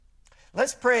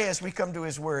Let's pray as we come to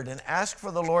his word and ask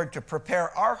for the Lord to prepare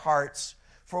our hearts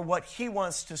for what he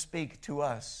wants to speak to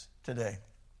us today.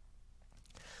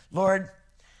 Lord,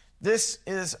 this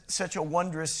is such a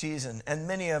wondrous season, and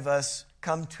many of us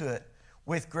come to it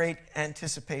with great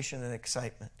anticipation and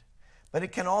excitement. But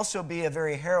it can also be a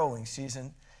very harrowing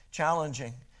season,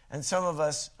 challenging, and some of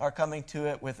us are coming to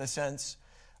it with a sense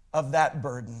of that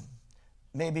burden,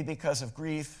 maybe because of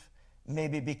grief,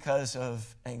 maybe because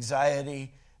of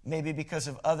anxiety, maybe because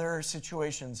of other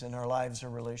situations in our lives or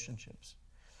relationships.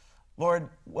 Lord,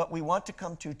 what we want to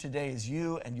come to today is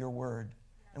you and your word.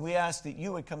 And we ask that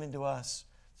you would come into us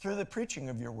through the preaching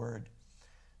of your word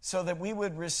so that we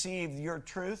would receive your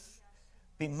truth,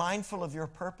 be mindful of your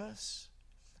purpose,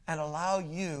 and allow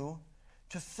you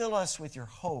to fill us with your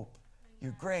hope,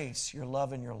 your grace, your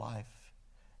love, and your life,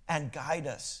 and guide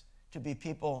us to be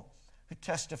people who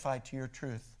testify to your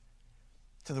truth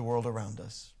to the world around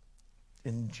us.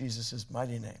 In Jesus'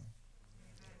 mighty name,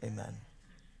 amen.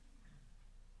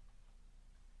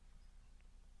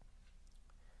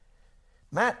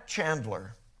 Matt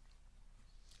Chandler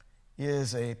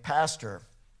is a pastor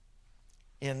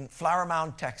in Flower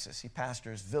Mound, Texas. He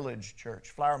pastors Village Church.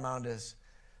 Flower Mound is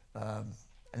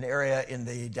an area in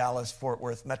the Dallas-Fort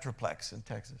Worth Metroplex in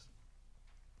Texas.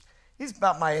 He's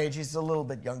about my age. He's a little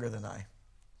bit younger than I.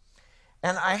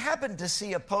 And I happened to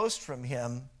see a post from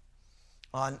him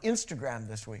on Instagram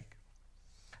this week.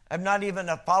 I'm not even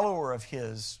a follower of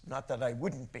his, not that I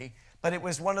wouldn't be, but it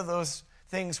was one of those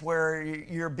things where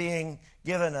you're being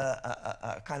given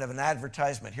a kind of an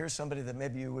advertisement. Here's somebody that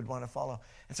maybe you would want to follow.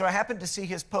 And so I happened to see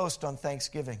his post on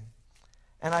Thanksgiving.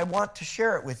 And I want to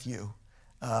share it with you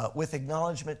with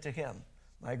acknowledgement to him.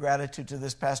 My gratitude to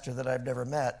this pastor that I've never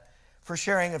met for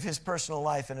sharing of his personal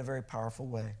life in a very powerful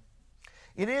way.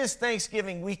 It is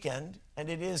Thanksgiving weekend, and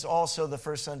it is also the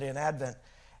first Sunday in Advent.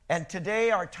 And today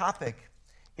our topic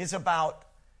is about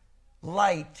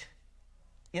light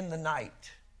in the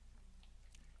night.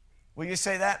 Will you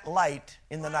say that? Light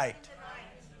in the night.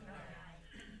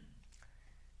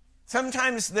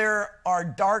 Sometimes there are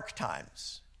dark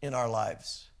times in our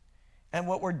lives, and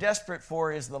what we're desperate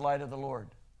for is the light of the Lord.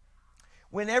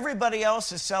 When everybody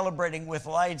else is celebrating with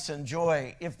lights and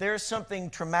joy, if there's something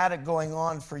traumatic going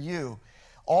on for you,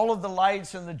 all of the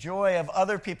lights and the joy of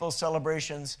other people's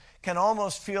celebrations can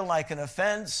almost feel like an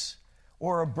offense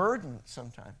or a burden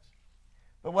sometimes.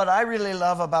 But what I really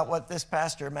love about what this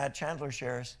pastor, Matt Chandler,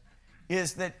 shares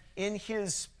is that in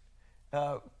his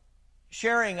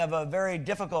sharing of a very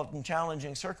difficult and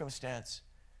challenging circumstance,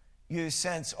 you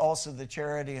sense also the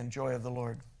charity and joy of the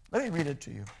Lord. Let me read it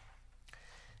to you.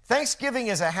 Thanksgiving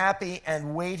is a happy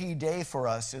and weighty day for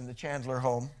us in the Chandler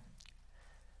home.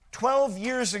 12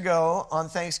 years ago on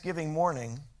Thanksgiving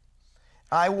morning,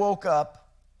 I woke up,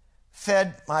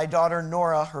 fed my daughter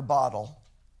Nora her bottle,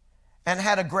 and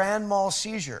had a grand mal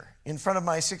seizure in front of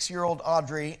my 6-year-old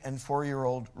Audrey and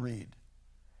 4-year-old Reed.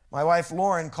 My wife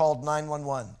Lauren called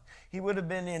 911. He would have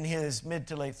been in his mid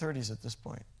to late 30s at this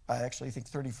point. I actually think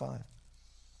 35.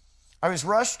 I was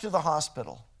rushed to the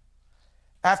hospital.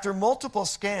 After multiple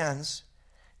scans,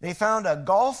 they found a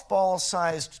golf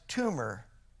ball-sized tumor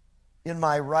in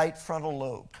my right frontal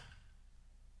lobe.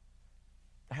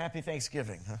 Happy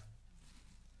Thanksgiving, huh?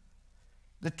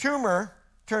 The tumor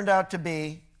turned out to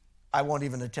be, I won't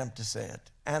even attempt to say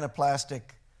it, anaplastic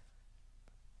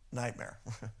nightmare.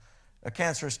 A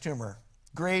cancerous tumor,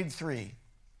 grade 3.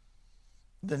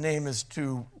 The name is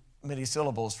too many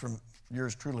syllables from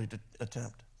yours truly to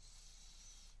attempt.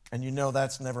 And you know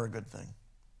that's never a good thing.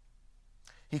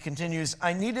 He continues,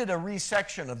 I needed a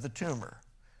resection of the tumor.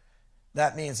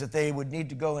 That means that they would need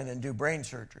to go in and do brain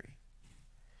surgery.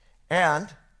 And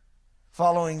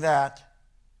following that,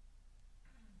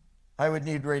 I would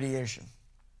need radiation.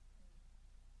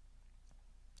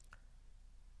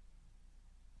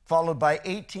 Followed by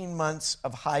 18 months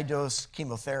of high-dose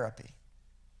chemotherapy.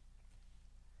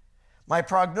 My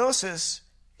prognosis,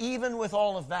 even with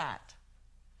all of that,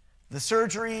 the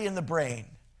surgery in the brain,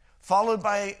 followed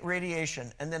by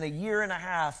radiation, and then a 1.5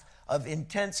 years of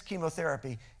intense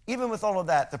chemotherapy, even with all of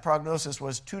that, the prognosis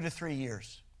was 2 to 3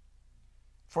 years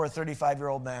for a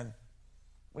 35-year-old man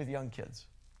with young kids.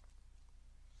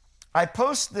 I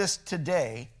post this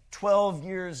today, 12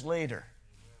 years later,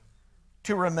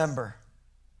 to remember.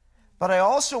 But I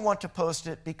also want to post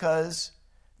it because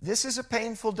this is a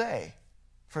painful day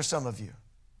for some of you.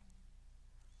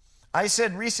 I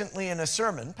said recently in a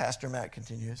sermon, Pastor Matt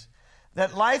continues,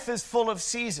 that life is full of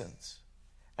seasons,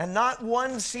 and not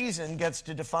one season gets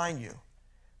to define you,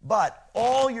 but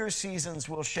all your seasons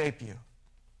will shape you.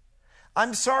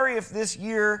 I'm sorry if this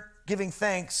year giving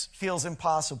thanks feels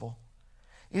impossible.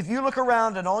 If you look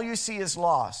around and all you see is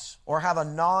loss or have a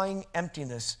gnawing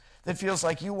emptiness that feels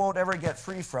like you won't ever get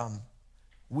free from,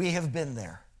 we have been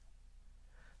there.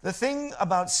 The thing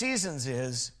about seasons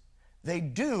is they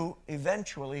do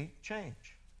eventually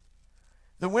change.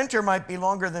 The winter might be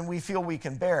longer than we feel we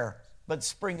can bear, but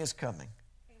spring is coming.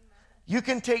 Amen. You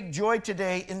can take joy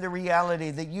today in the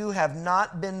reality that you have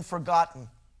not been forgotten.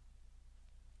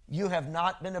 You have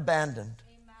not been abandoned.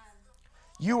 Amen.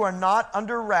 You are not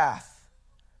under wrath,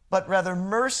 but rather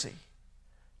mercy.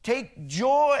 Take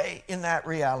joy in that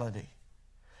reality.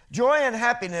 Joy and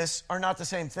happiness are not the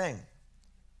same thing.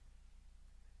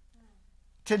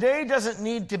 Today doesn't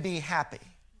need to be happy.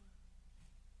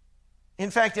 In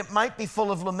fact, it might be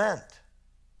full of lament.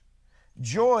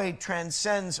 Joy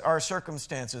transcends our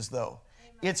circumstances, though.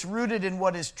 Amen. It's rooted in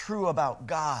what is true about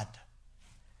God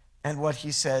and what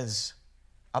He says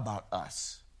about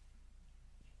us.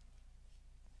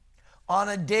 On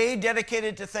a day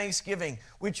dedicated to Thanksgiving,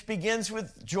 which begins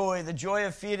with joy, the joy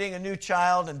of feeding a new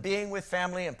child and being with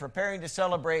family and preparing to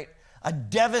celebrate, a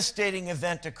devastating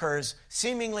event occurs,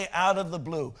 seemingly out of the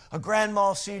blue, a grand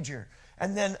mal seizure,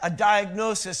 and then a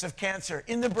diagnosis of cancer,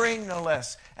 in the brain no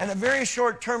less, and a very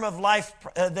short term of life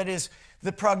that is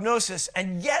the prognosis,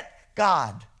 and yet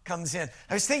God comes in.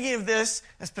 I was thinking of this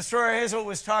as Pastor Hazel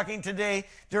was talking today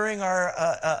during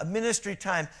our ministry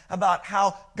time about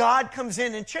how God comes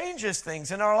in and changes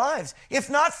things in our lives. If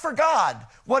not for God,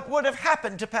 what would have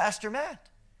happened to Pastor Matt?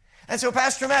 And so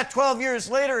Pastor Matt, 12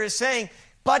 years later, is saying,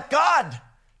 but God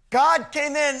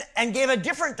came in and gave a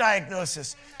different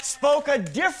diagnosis, spoke a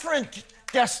different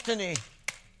destiny.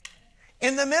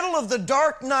 In the middle of the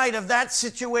dark night of that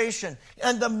situation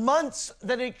and the months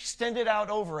that extended out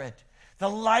over it, the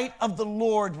light of the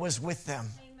Lord was with them.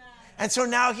 Amen. And so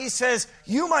now He says,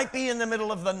 you might be in the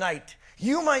middle of the night.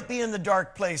 You might be in the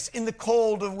dark place, in the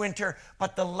cold of winter,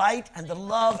 but the light and the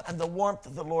love and the warmth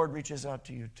of the Lord reaches out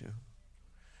to you too.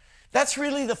 That's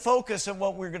really the focus of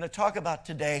what we're going to talk about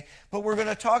today, but we're going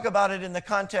to talk about it in the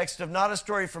context of not a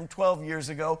story from 12 years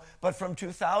ago, but from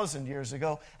 2,000 years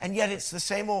ago, and yet it's the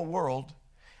same old world,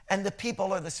 and the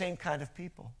people are the same kind of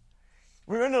people.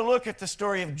 We're going to look at the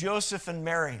story of Joseph and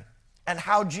Mary and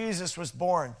how Jesus was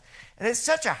born. And it's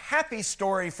such a happy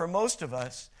story for most of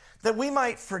us that we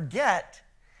might forget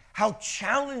how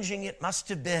challenging it must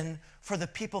have been for the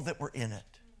people that were in it.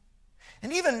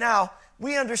 And even now,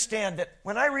 we understand that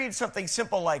when I read something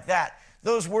simple like that,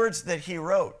 those words that he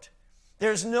wrote,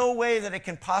 there's no way that it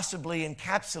can possibly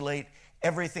encapsulate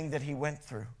everything that he went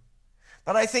through.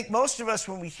 But I think most of us,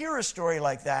 when we hear a story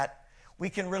like that, we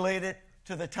can relate it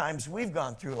to the times we've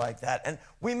gone through like that. And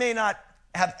we may not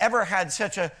have ever had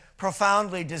such a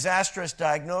profoundly disastrous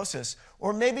diagnosis,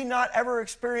 or maybe not ever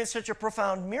experienced such a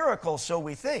profound miracle, so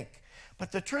we think.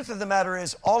 But the truth of the matter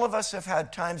is, all of us have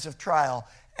had times of trial,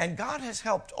 and God has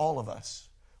helped all of us,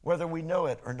 whether we know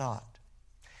it or not.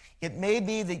 It may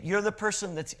be that you're the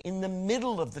person that's in the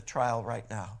middle of the trial right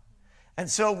now. And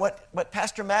so what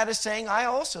Pastor Matt is saying, I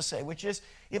also say, which is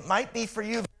it might be for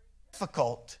you very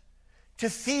difficult to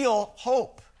feel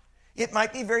hope. It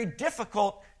might be very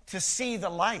difficult to see the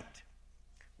light.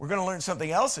 We're going to learn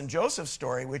something else in Joseph's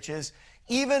story, which is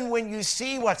even when you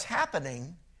see what's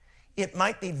happening, it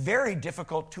might be very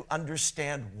difficult to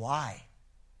understand why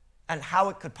and how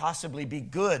it could possibly be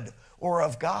good or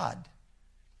of God.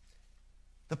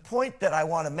 The point that I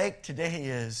want to make today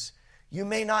is you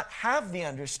may not have the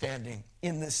understanding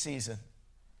in this season,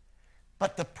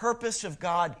 but the purpose of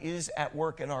God is at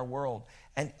work in our world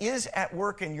and is at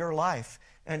work in your life.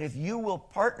 And if you will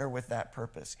partner with that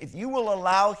purpose, if you will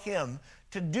allow Him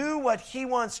to do what He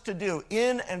wants to do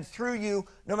in and through you,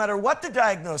 no matter what the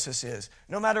diagnosis is,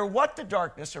 no matter what the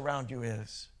darkness around you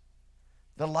is,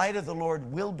 the light of the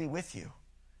Lord will be with you.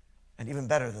 And even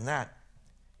better than that,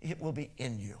 it will be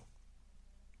in you.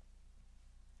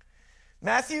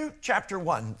 Matthew chapter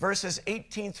 1, verses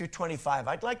 18 through 25.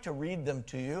 I'd like to read them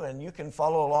to you, and you can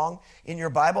follow along in your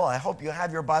Bible. I hope you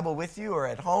have your Bible with you or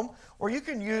at home, or you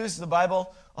can use the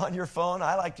Bible on your phone.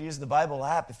 I like to use the Bible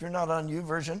app. If you're not on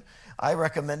YouVersion, I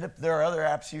recommend it. There are other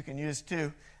apps you can use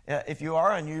too. If you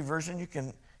are on YouVersion, you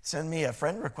can send me a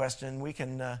friend request, and we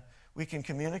can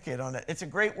communicate on it. It's a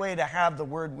great way to have the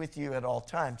Word with you at all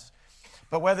times.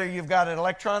 But whether you've got it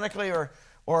electronically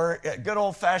or a good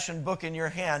old-fashioned book in your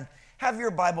hand, have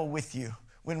your Bible with you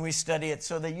when we study it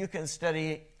so that you can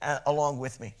study along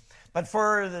with me. But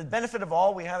for the benefit of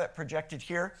all, we have it projected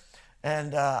here,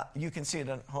 and you can see it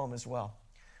at home as well.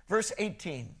 Verse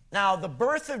 18. Now, the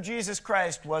birth of Jesus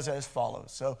Christ was as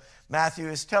follows. So Matthew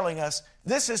is telling us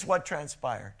this is what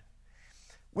transpired.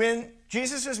 When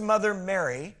Jesus' mother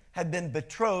Mary had been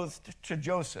betrothed to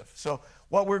Joseph. So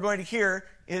what we're going to hear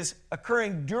is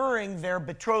occurring during their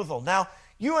betrothal. Now,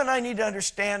 you and I need to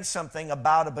understand something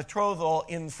about a betrothal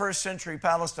in first century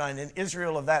Palestine, in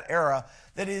Israel of that era,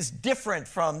 that is different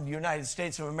from the United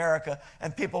States of America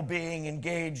and people being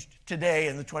engaged today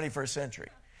in the 21st century.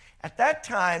 At that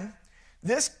time,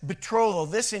 this betrothal,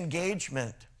 this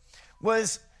engagement,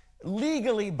 was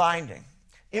legally binding.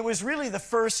 It was really the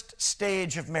first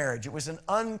stage of marriage. It was an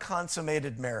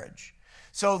unconsummated marriage.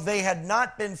 So they had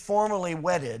not been formally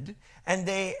wedded, and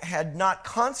they had not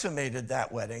consummated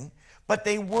that wedding, but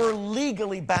they were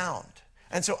legally bound.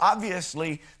 And so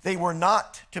obviously they were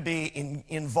not to be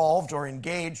involved or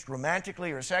engaged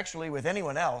romantically or sexually with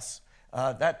anyone else.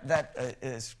 That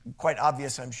is quite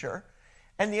obvious, I'm sure.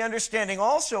 And the understanding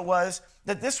also was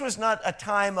that this was not a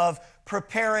time of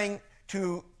preparing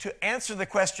to answer the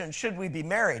question, should we be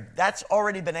married? That's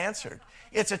already been answered.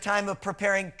 It's a time of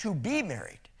preparing to be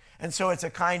married. And so it's a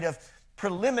kind of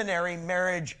preliminary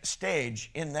marriage stage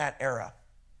in that era.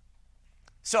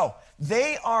 So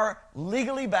they are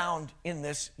legally bound in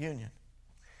this union.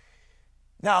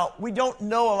 Now, we don't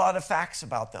know a lot of facts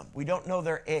about them. We don't know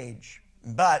their age.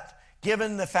 But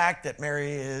given the fact that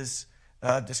Mary is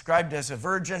described as a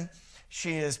virgin,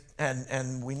 she is,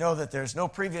 and we know that there's no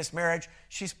previous marriage,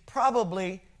 she's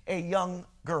probably a young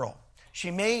girl.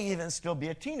 She may even still be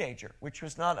a teenager, which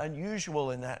was not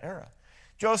unusual in that era.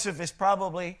 Joseph is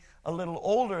probably a little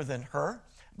older than her,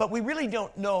 but we really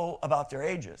don't know about their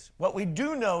ages. What we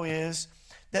do know is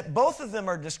that both of them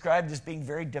are described as being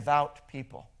very devout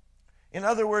people. In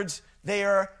other words, they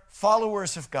are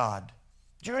followers of God.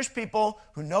 Jewish people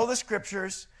who know the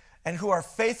scriptures and who are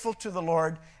faithful to the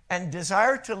Lord and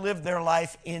desire to live their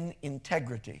life in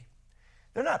integrity.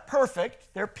 They're not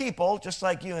perfect. They're people just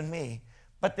like you and me,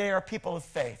 but they are people of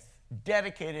faith,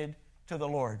 dedicated to the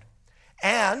Lord.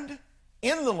 And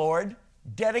in the Lord,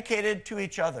 dedicated to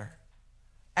each other.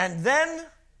 And then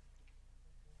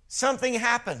something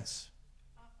happens.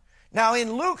 Now,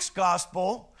 in Luke's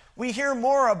gospel, we hear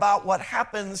more about what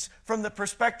happens from the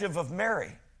perspective of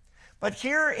Mary. But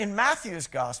here in Matthew's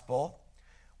gospel,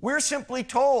 we're simply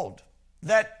told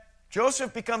that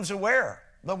Joseph becomes aware,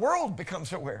 the world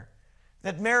becomes aware,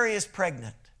 that Mary is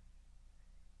pregnant.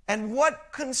 And what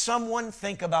can someone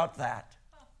think about that?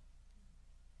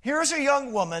 Here's a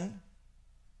young woman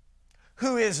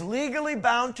who is legally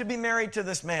bound to be married to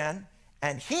this man,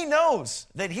 and he knows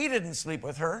that he didn't sleep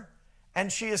with her,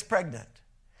 and she is pregnant.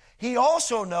 He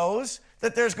also knows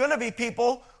that there's going to be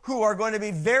people who are going to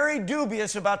be very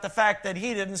dubious about the fact that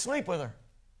he didn't sleep with her.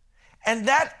 And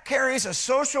that carries a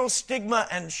social stigma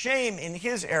and shame in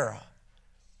his era.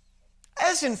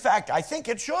 As in fact, I think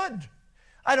it should.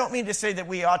 I don't mean to say that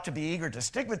we ought to be eager to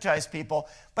stigmatize people,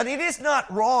 but it is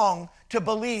not wrong to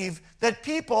believe that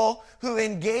people who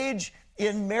engage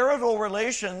in marital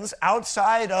relations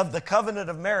outside of the covenant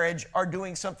of marriage are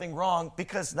doing something wrong,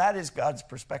 because that is God's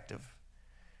perspective.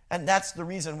 And that's the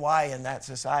reason why in that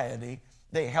society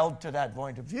they held to that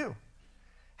point of view.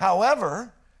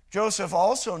 However, Joseph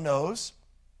also knows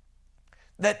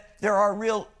that there are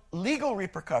real legal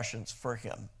repercussions for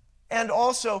him. And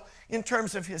also in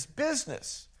terms of his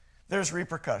business, there's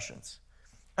repercussions,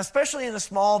 especially in a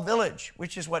small village,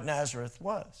 which is what Nazareth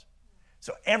was.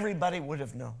 So everybody would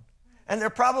have known. And there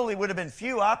probably would have been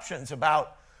few options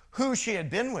about who she had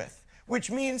been with, which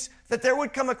means that there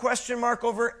would come a question mark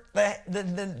over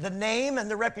the name and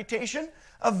the reputation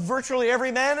of virtually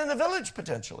every man in the village,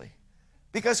 potentially.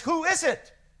 Because who is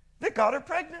it that got her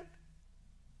pregnant?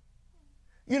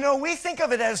 You know, we think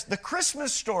of it as the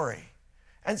Christmas story.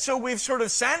 And so we've sort of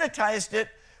sanitized it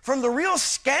from the real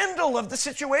scandal of the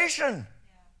situation.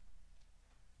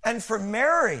 Yeah. And for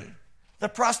Mary, the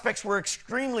prospects were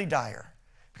extremely dire.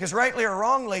 Because rightly or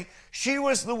wrongly, she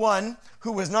was the one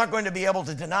who was not going to be able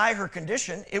to deny her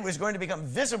condition. It was going to become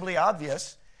visibly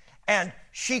obvious. And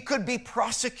she could be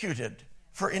prosecuted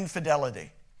for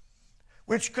infidelity,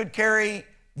 which could carry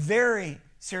very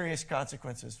serious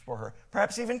consequences for her,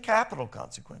 perhaps even capital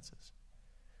consequences.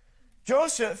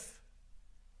 Joseph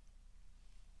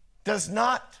does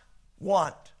not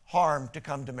want harm to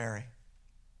come to Mary.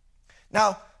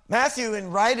 Now, Matthew,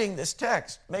 in writing this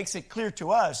text, makes it clear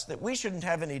to us that we shouldn't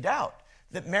have any doubt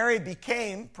that Mary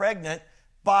became pregnant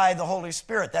by the Holy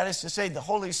Spirit. That is to say, the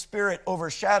Holy Spirit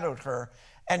overshadowed her,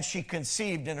 and she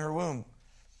conceived in her womb.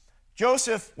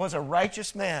 Joseph was a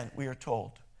righteous man, we are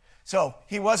told. So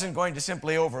he wasn't going to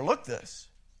simply overlook this,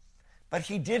 but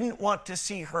he didn't want to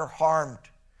see her harmed.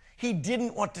 He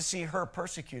didn't want to see her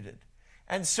persecuted.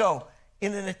 And so,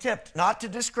 in an attempt not to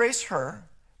disgrace her,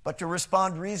 but to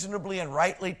respond reasonably and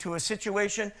rightly to a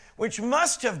situation which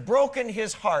must have broken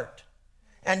his heart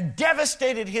and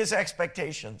devastated his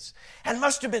expectations and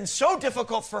must have been so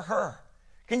difficult for her.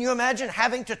 Can you imagine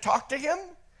having to talk to him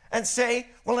and say,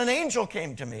 well, an angel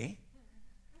came to me,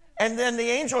 and then the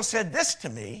angel said this to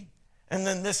me, and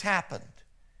then this happened.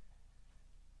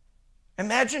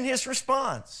 Imagine his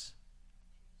response.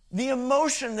 The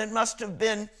emotion that must have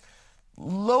been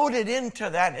loaded into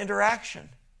that interaction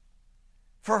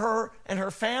for her and her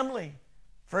family,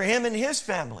 for him and his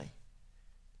family.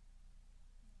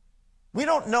 We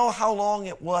don't know how long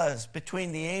it was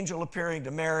between the angel appearing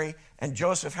to Mary and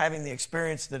Joseph having the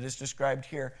experience that is described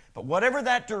here. But whatever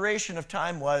that duration of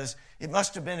time was, it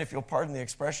must have been, if you'll pardon the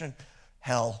expression,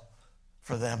 hell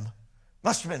for them.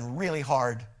 Must have been really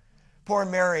hard. Poor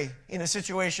Mary in a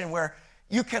situation where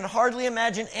you can hardly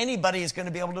imagine anybody is going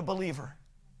to be able to believe her.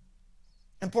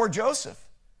 And poor Joseph,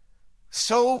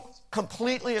 so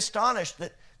completely astonished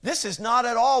that this is not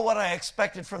at all what I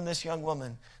expected from this young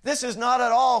woman. This is not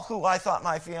at all who I thought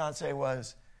my fiancée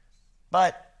was.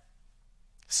 But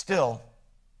still,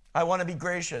 I want to be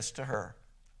gracious to her.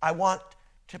 I want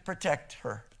to protect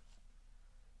her.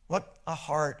 What a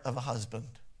heart of a husband.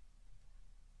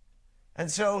 And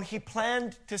so he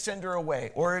planned to send her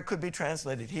away, or it could be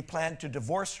translated, he planned to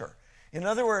divorce her. In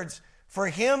other words, for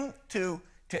him to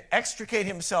extricate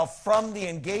himself from the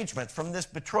engagement, from this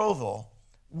betrothal,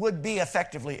 would be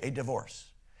effectively a divorce.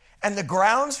 And the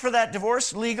grounds for that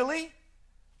divorce legally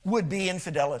would be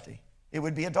infidelity. It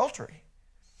would be adultery.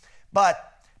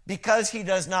 But because he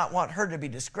does not want her to be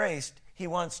disgraced, he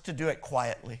wants to do it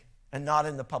quietly and not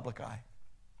in the public eye.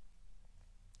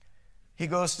 He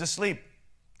goes to sleep.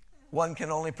 One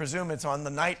can only presume it's on the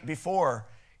night before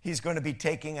he's going to be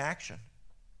taking action.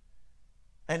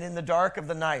 And in the dark of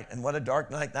the night, and what a dark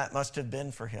night that must have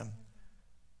been for him,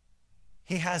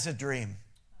 he has a dream.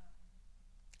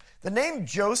 The name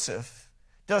Joseph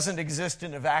doesn't exist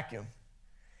in a vacuum.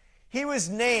 He was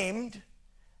named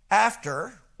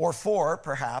after, or for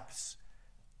perhaps,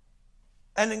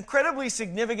 an incredibly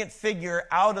significant figure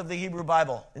out of the Hebrew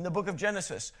Bible in the book of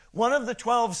Genesis, one of the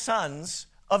 12 sons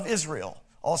of Israel,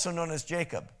 also known as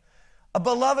Jacob, a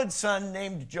beloved son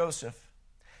named Joseph.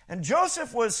 And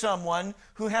Joseph was someone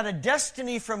who had a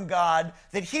destiny from God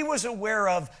that he was aware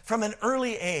of from an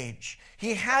early age.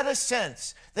 He had a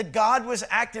sense that God was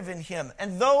active in him.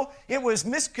 And though it was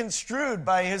misconstrued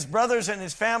by his brothers and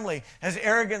his family as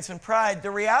arrogance and pride, the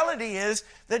reality is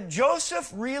that Joseph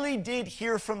really did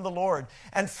hear from the Lord.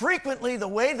 And frequently the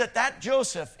way that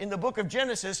Joseph in the book of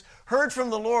Genesis heard from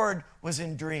the Lord was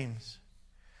in dreams.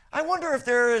 I wonder if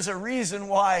there is a reason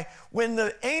why when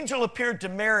the angel appeared to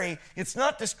Mary, it's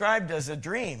not described as a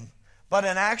dream, but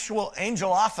an actual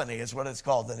angelophany is what it's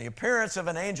called, the appearance of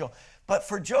an angel. But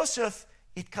for Joseph,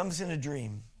 it comes in a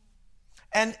dream.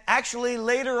 And actually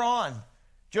later on,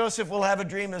 Joseph will have a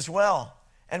dream as well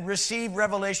and receive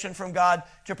revelation from God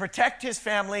to protect his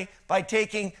family by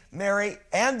taking Mary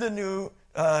and the new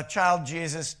child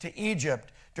Jesus to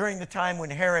Egypt during the time when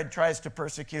Herod tries to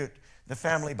persecute the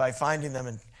family by finding them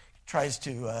and tries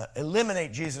to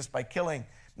eliminate Jesus by killing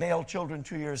male children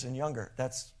 2 years and younger.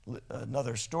 That's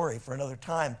another story for another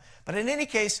time. But in any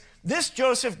case, this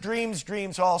Joseph dreams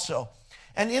dreams also.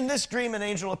 And in this dream, an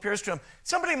angel appears to him.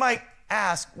 Somebody might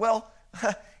ask, well,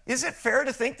 is it fair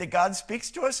to think that God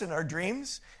speaks to us in our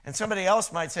dreams? And somebody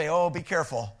else might say, oh, be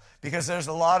careful, because there's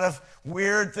a lot of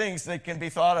weird things that can be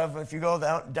thought of if you go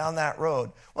down that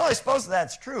road. Well, I suppose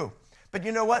that's true. But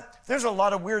you know what? There's a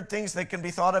lot of weird things that can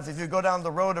be thought of if you go down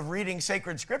the road of reading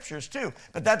sacred scriptures too.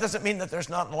 But that doesn't mean that there's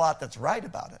not a lot that's right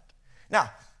about it. Now,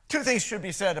 two things should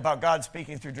be said about God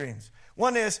speaking through dreams.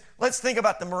 One is, let's think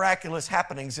about the miraculous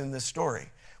happenings in this story.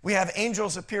 We have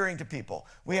angels appearing to people.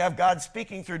 We have God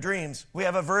speaking through dreams. We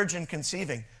have a virgin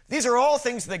conceiving. These are all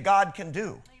things that God can do.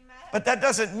 Amen. But that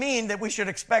doesn't mean that we should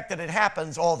expect that it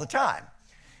happens all the time.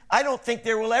 I don't think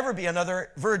there will ever be another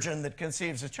virgin that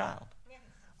conceives a child.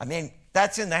 I mean,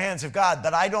 that's in the hands of God,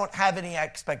 but I don't have any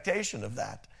expectation of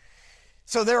that.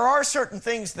 So there are certain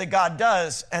things that God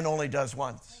does and only does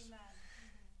once. Amen.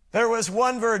 There was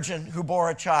one virgin who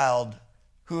bore a child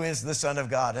who is the Son of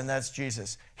God, and that's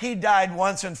Jesus. He died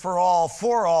once and for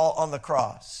all on the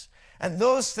cross. And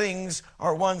those things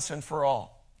are once and for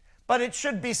all. But it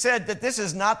should be said that this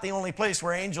is not the only place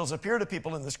where angels appear to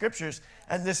people in the scriptures,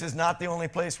 and this is not the only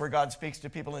place where God speaks to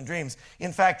people in dreams.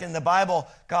 In fact, in the Bible,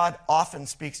 God often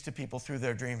speaks to people through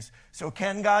their dreams. So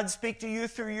can God speak to you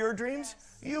through your dreams?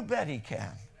 Yes. You bet he can.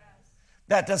 Yes.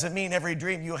 That doesn't mean every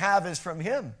dream you have is from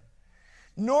him.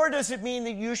 Nor does it mean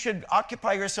that you should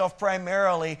occupy yourself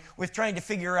primarily with trying to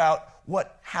figure out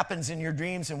what happens in your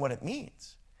dreams and what it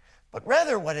means. But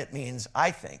rather what it means,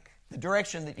 I think, the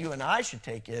direction that you and I should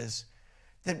take is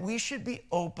that we should be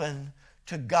open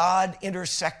to God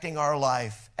intersecting our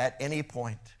life at any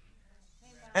point.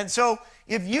 And so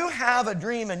if you have a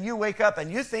dream and you wake up and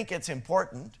you think it's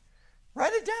important,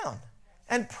 write it down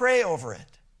and pray over it.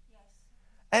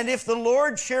 And if the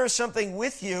Lord shares something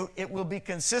with you, it will be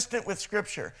consistent with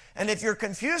Scripture. And if you're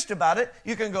confused about it,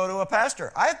 you can go to a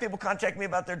pastor. I have people contact me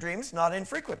about their dreams, not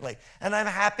infrequently. And I'm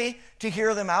happy to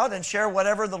hear them out and share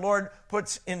whatever the Lord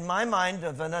puts in my mind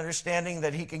of an understanding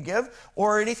that He can give,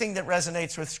 or anything that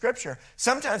resonates with Scripture.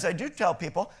 Sometimes I do tell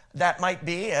people that might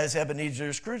be, as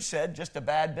Ebenezer Scrooge said, just a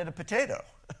bad bit of potato.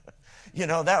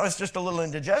 That was just a little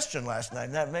indigestion last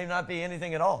night. That may not be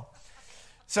anything at all.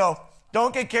 So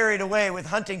don't get carried away with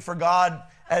hunting for God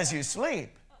as you sleep.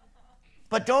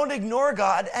 But don't ignore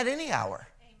God at any hour.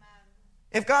 Amen.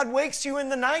 If God wakes you in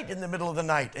the night, in the middle of the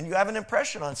night, and you have an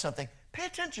impression on something, pay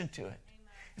attention to it. Amen.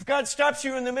 If God stops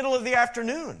you in the middle of the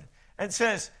afternoon and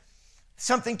says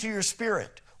something to your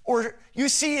spirit, or you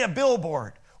see a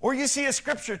billboard, or you see a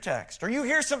scripture text, or you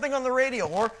hear something on the radio,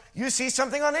 or you see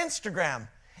something on Instagram,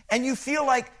 and you feel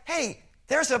like, hey,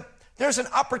 there's an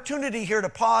opportunity here to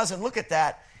pause and look at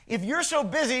that. If you're so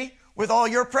busy with all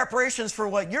your preparations for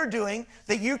what you're doing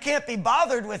that you can't be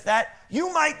bothered with that,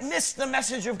 you might miss the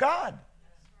message of God.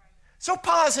 So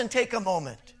pause and take a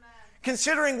moment,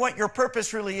 considering what your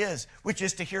purpose really is, which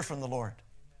is to hear from the Lord.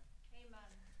 Amen.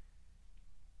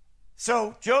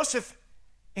 So Joseph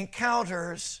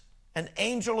encounters an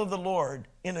angel of the Lord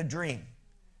in a dream.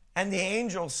 And the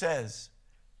angel says,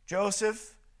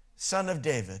 Joseph, son of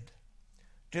David,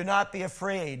 do not be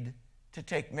afraid to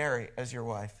take Mary as your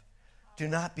wife. Do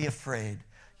not be afraid.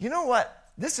 You know what?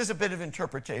 This is a bit of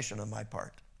interpretation on my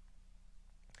part.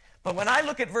 But when I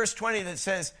look at verse 20 that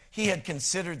says he had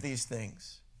considered these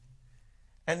things,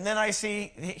 and then I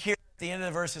see here at the end of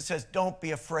the verse it says, don't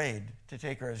be afraid to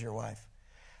take her as your wife.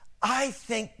 I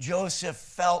think Joseph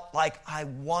felt like, I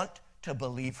want to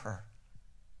believe her.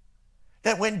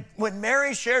 That when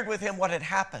Mary shared with him what had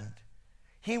happened,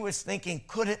 he was thinking,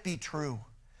 could it be true?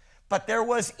 But there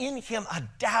was in him a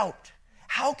doubt.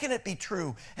 How can it be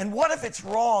true? And what if it's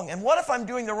wrong? And what if I'm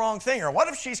doing the wrong thing? Or what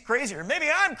if she's crazy? Or maybe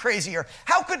I'm crazier.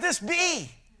 How could this be?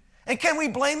 And can we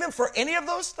blame him for any of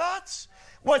those thoughts?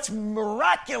 What's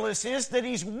miraculous is that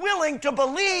he's willing to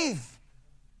believe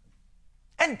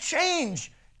and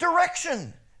change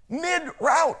direction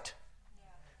mid-route.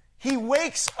 He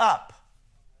wakes up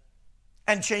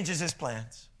and changes his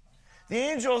plans. The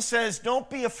angel says, don't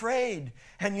be afraid.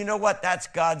 And you know what? That's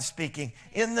God speaking.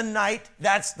 In the night,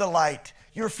 that's the light.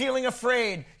 You're feeling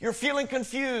afraid. You're feeling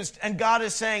confused. And God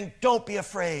is saying, don't be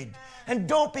afraid. And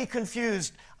don't be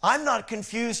confused. I'm not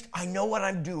confused. I know what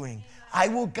I'm doing. I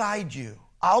will guide you.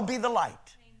 I'll be the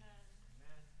light.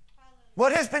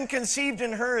 What has been conceived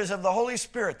in her is of the Holy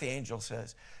Spirit, the angel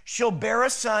says. She'll bear a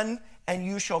son, and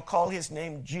you shall call his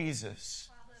name Jesus,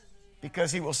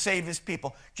 because he will save his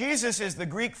people. Jesus is the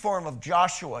Greek form of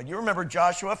Joshua. You remember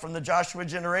Joshua from the Joshua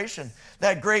generation,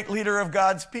 that great leader of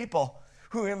God's people,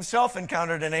 who himself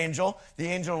encountered an angel, the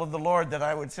angel of the Lord, that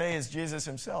I would say is Jesus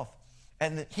himself.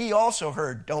 And he also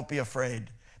heard, don't be afraid,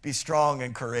 be strong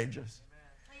and courageous.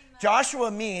 Amen.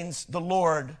 Joshua means the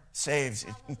Lord saves.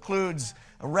 It includes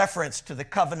a reference to the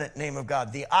covenant name of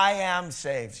God. The I am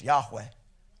saves, Yahweh.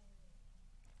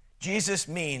 Jesus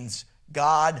means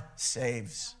God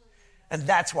saves. And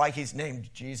that's why he's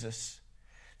named Jesus.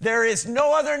 There is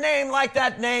no other name like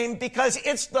that name, because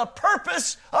it's the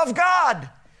purpose of God.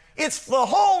 It's the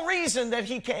whole reason that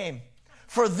he came.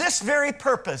 For this very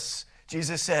purpose,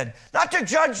 Jesus said, not to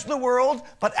judge the world,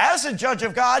 but as a judge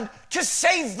of God, to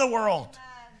save the world,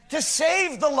 to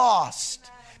save the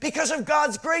lost, because of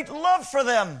God's great love for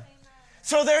them.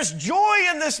 So there's joy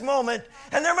in this moment,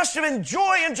 and there must have been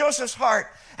joy in Joseph's heart.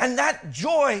 And that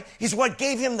joy is what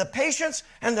gave him the patience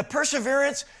and the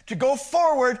perseverance to go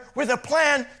forward with a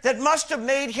plan that must have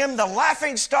made him the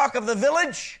laughingstock of the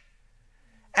village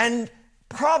and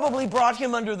probably brought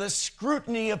him under the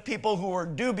scrutiny of people who were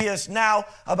dubious now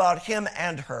about him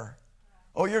and her.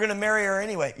 Oh, you're going to marry her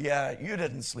anyway? Yeah, you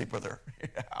didn't sleep with her.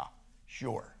 Yeah,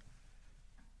 sure.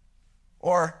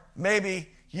 Or maybe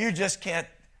you just can't,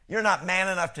 you're not man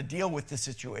enough to deal with the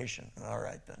situation. All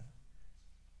right, then.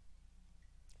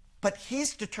 But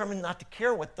he's determined not to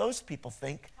care what those people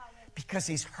think, because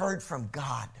he's heard from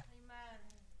God. Amen.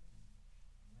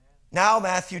 Now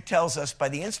Matthew tells us, by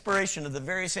the inspiration of the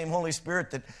very same Holy Spirit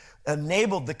that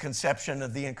enabled the conception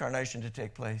of the incarnation to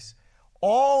take place,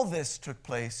 all this took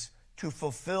place to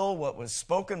fulfill what was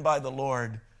spoken by the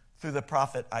Lord through the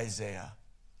prophet Isaiah.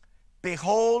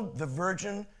 Behold, the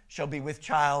virgin shall be with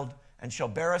child and shall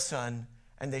bear a son,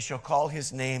 and they shall call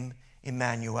his name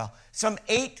Emmanuel. Some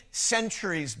 8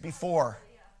 centuries before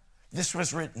this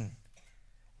was written,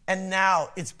 and now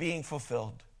it's being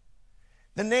fulfilled.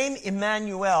 The name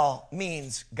Emmanuel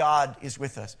means God is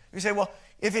with us. You say, well,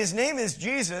 if his name is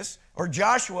Jesus or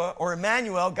Joshua or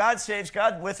Emmanuel, God saves,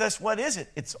 God with us, what is it?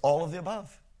 It's all of the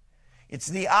above. It's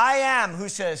the I am who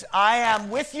says, I am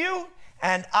with you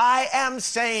and I am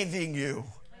saving you. Amen.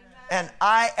 And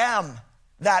I am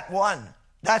that one.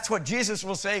 That's what Jesus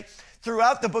will say.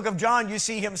 Throughout the book of John, you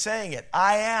see him saying it.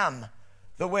 I am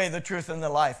the way, the truth, and the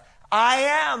life. I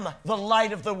am the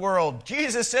light of the world.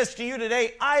 Jesus says to you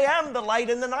today, I am the light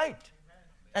in the night,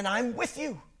 and I'm with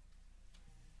you.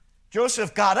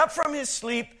 Joseph got up from his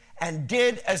sleep and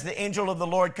did as the angel of the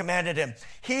Lord commanded him.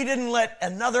 He didn't let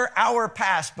another hour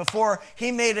pass before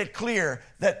he made it clear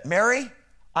that, Mary,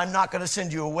 I'm not going to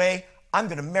send you away. I'm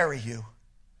going to marry you.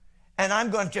 And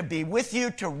I'm going to be with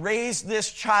you to raise this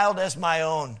child as my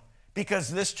own, because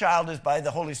this child is by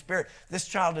the Holy Spirit. This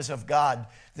child is of God.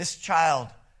 This child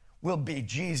will be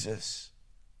Jesus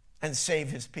and save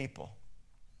his people.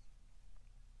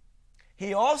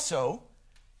 He also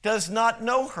does not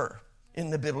know her in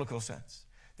the biblical sense.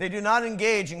 They do not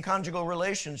engage in conjugal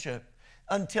relationship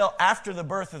until after the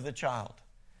birth of the child.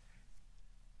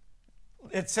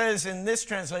 It says in this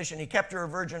translation, he kept her a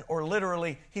virgin, or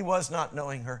literally, he was not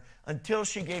knowing her until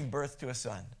she gave birth to a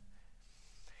son.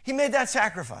 He made that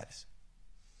sacrifice.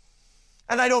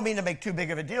 And I don't mean to make too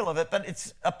big of a deal of it, but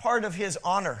it's a part of his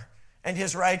honor and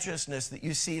his righteousness that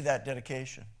you see that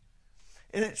dedication.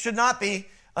 It should not be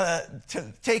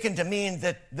taken to mean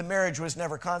that the marriage was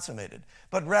never consummated,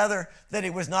 but rather that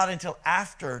it was not until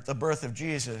after the birth of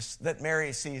Jesus that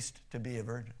Mary ceased to be a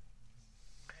virgin.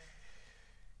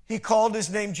 He called his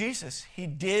name Jesus. He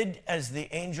did as the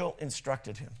angel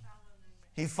instructed him.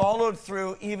 He followed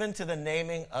through even to the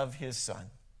naming of his son.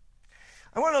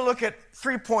 I want to look at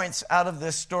 3 points out of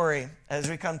this story as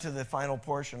we come to the final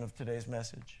portion of today's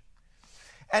message.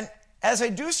 And as I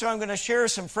do so, I'm going to share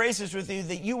some phrases with you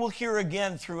that you will hear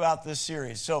again throughout this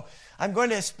series. So I'm going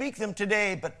to speak them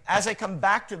today, but as I come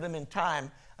back to them in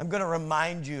time, I'm going to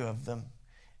remind you of them.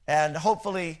 And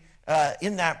hopefully,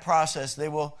 in that process, they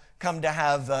will come to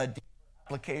have deep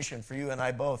application for you and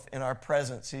I both in our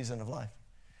present season of life.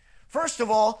 First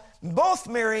of all, both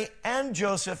Mary and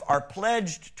Joseph are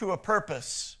pledged to a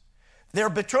purpose. They're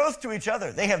betrothed to each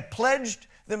other. They have pledged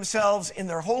themselves in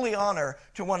their holy honor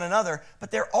to one another,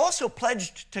 but they're also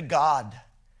pledged to God.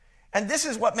 And this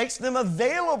is what makes them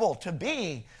available to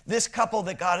be this couple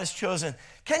that God has chosen.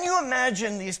 Can you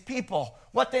imagine these people,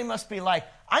 what they must be like?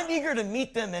 I'm eager to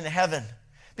meet them in heaven,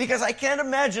 because I can't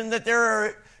imagine that there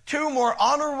are two more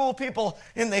honorable people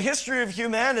in the history of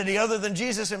humanity other than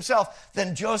Jesus himself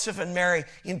than Joseph and Mary,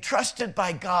 entrusted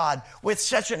by God with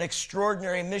such an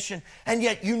extraordinary mission. And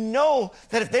yet you know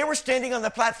that if they were standing on the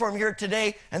platform here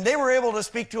today and they were able to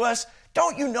speak to us,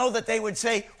 don't you know that they would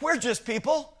say, we're just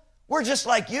people. We're just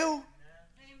like you.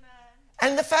 Amen.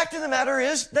 And the fact of the matter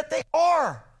is that they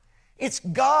are. It's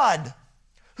God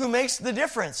who makes the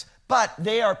difference, but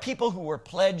they are people who were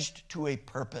pledged to a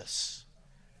purpose.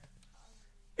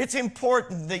 It's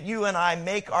important that you and I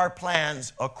make our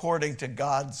plans according to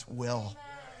God's will.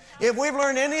 If we've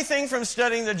learned anything from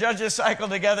studying the Judges cycle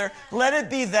together, let it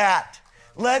be that.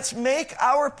 Let's make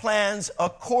our plans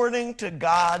according to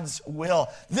God's will.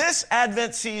 This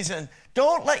Advent season,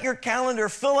 don't let your calendar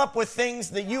fill up with things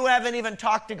that you haven't even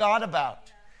talked to God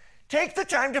about. Take the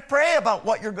time to pray about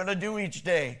what you're going to do each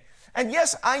day. And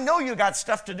yes, I know you got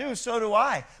stuff to do, so do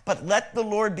I. But let the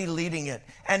Lord be leading it.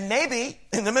 And maybe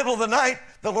in the middle of the night,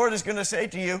 the Lord is going to say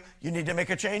to you, you need to make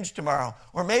a change tomorrow.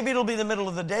 Or maybe it'll be the middle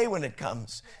of the day when it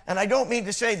comes. And I don't mean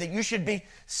to say that you should be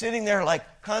sitting there like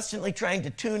constantly trying to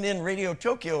tune in Radio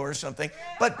Tokyo or something,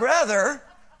 but rather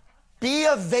be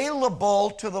available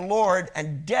to the Lord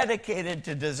and dedicated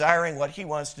to desiring what he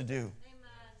wants to do. Amen.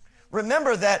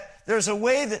 Remember that there's a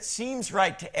way that seems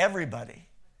right to everybody,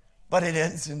 but it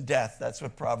ends in death. That's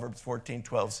what Proverbs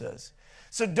 14:12 says.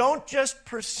 So don't just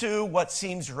pursue what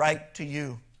seems right to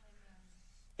you.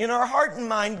 In our heart and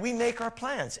mind, we make our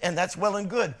plans, and that's well and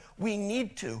good. We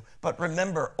need to. But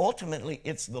remember, ultimately,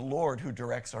 it's the Lord who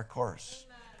directs our course.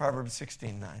 Amen. Proverbs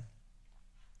 16:9.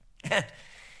 And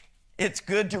it's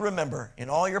good to remember in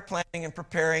all your planning and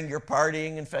preparing, your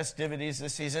partying and festivities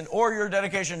this season, or your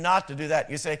dedication not to do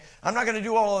that. You say, I'm not going to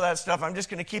do all of that stuff. I'm just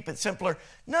going to keep it simpler.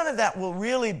 None of that will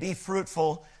really be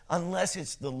fruitful unless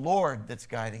it's the Lord that's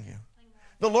guiding you.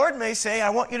 The Lord may say, I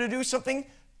want you to do something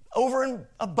over and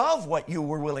above what you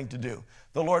were willing to do.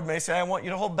 The Lord may say, I want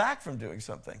you to hold back from doing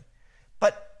something.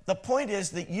 But the point is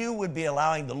that you would be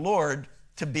allowing the Lord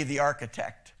to be the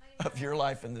architect of your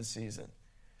life in this season.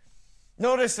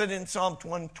 Notice that in Psalm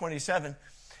 127,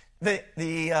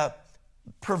 the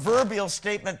proverbial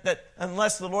statement that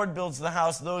unless the Lord builds the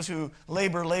house, those who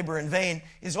labor, labor in vain,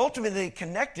 is ultimately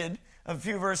connected a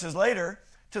few verses later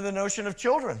to the notion of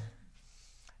children.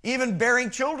 Even bearing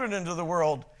children into the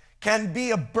world can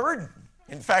be a burden.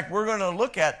 In fact, we're going to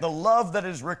look at the love that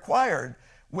is required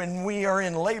when we are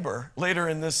in labor later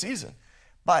in this season.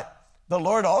 But the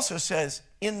Lord also says,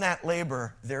 in that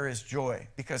labor, there is joy,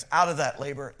 because out of that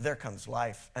labor, there comes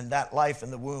life. And that life in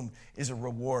the womb is a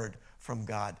reward from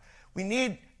God. We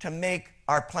need to make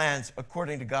our plans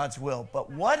according to God's will. But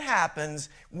what happens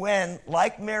when,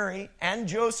 like Mary and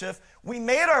Joseph, we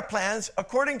made our plans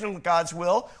according to God's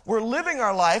will, we're living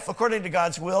our life according to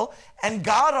God's will, and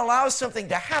God allows something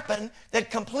to happen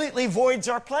that completely voids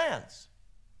our plans,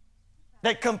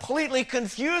 that completely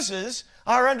confuses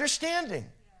our understanding?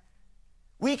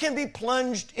 We can be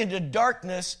plunged into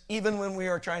darkness even when we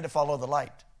are trying to follow the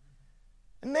light.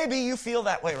 And maybe you feel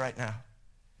that way right now.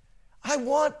 I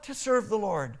want to serve the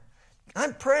Lord.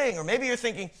 I'm praying. Or maybe you're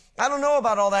thinking, I don't know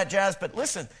about all that jazz, but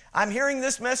listen, I'm hearing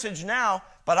this message now,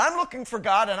 but I'm looking for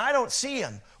God and I don't see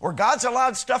him. Or God's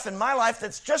allowed stuff in my life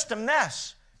that's just a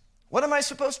mess. What am I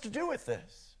supposed to do with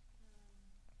this?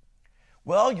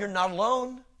 Well, you're not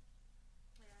alone.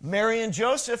 Mary and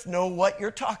Joseph know what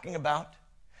you're talking about.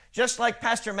 Just like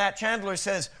Pastor Matt Chandler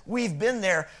says, we've been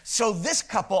there, so this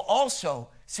couple also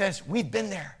says, we've been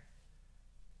there.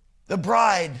 The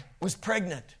bride was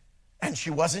pregnant, and she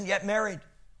wasn't yet married.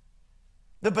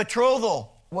 The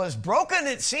betrothal was broken,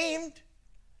 it seemed,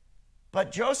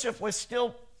 but Joseph was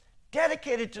still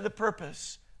dedicated to the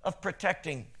purpose of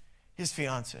protecting his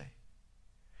fiancée.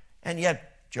 And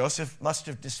yet, Joseph must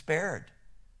have despaired,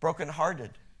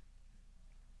 brokenhearted.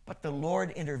 But the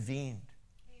Lord intervened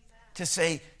to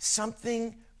say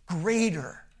something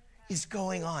greater is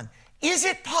going on. Is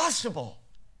it possible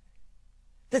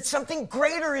that something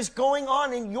greater is going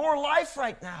on in your life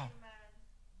right now?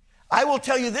 I will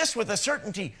tell you this with a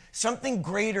certainty. Something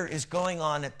greater is going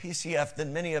on at PCF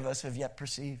than many of us have yet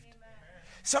perceived.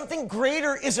 Something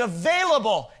greater is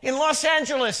available in Los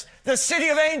Angeles, the city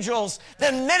of angels,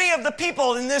 than many of the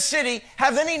people in this city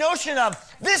have any notion of.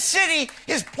 This city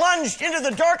is plunged into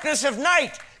the darkness of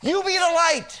night. You be the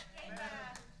light.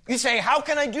 You say, how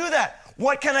can I do that?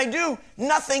 What can I do?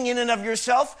 Nothing in and of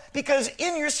yourself, because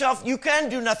in yourself you can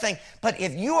do nothing. But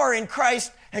if you are in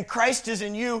Christ and Christ is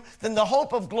in you, then the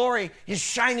hope of glory is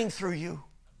shining through you.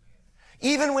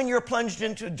 Even when you're plunged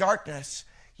into darkness,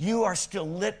 you are still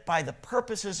lit by the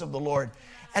purposes of the Lord.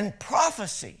 And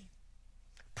prophecy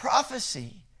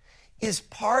is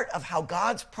part of how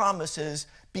God's promises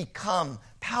become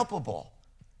palpable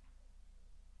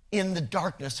in the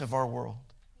darkness of our world.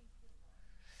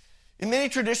 In many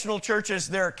traditional churches,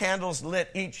 there are candles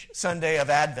lit each Sunday of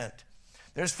Advent.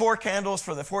 There's 4 candles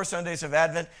for the 4 Sundays of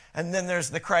Advent, and then there's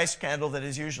the Christ candle that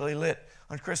is usually lit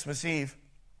on Christmas Eve.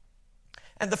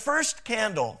 And the first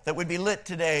candle that would be lit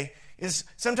today is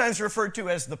sometimes referred to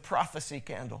as the prophecy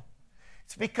candle.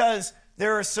 It's because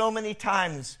there are so many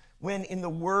times when in the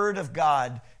Word of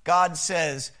God, God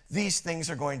says these things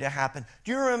are going to happen.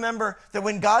 Do you remember that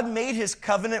when God made his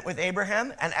covenant with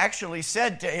Abraham and actually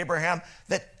said to Abraham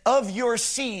that of your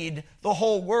seed, the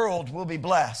whole world will be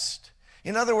blessed?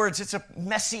 In other words, it's a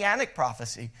messianic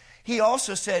prophecy. He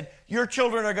also said, your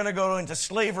children are going to go into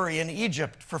slavery in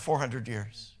Egypt for 400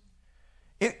 years.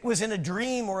 It was in a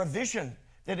dream or a vision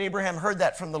that Abraham heard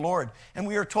that from the Lord. And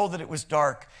we are told that it was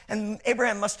dark. And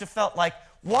Abraham must have felt like,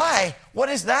 why? What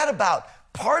is that about?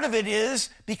 Part of it is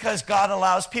because God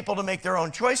allows people to make their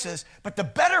own choices. But the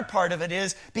better part of it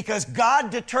is because God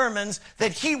determines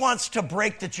that he wants to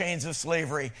break the chains of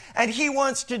slavery. And he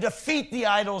wants to defeat the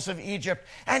idols of Egypt.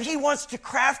 And he wants to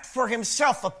craft for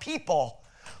himself a people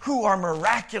who are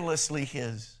miraculously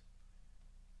his.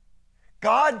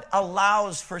 God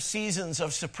allows for seasons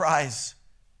of surprise.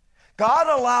 God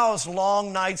allows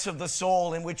long nights of the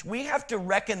soul in which we have to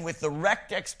reckon with the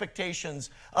wrecked expectations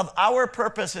of our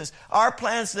purposes, our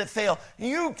plans that fail.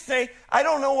 You say, I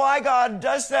don't know why God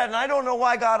does that, and I don't know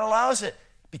why God allows it.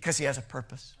 Because he has a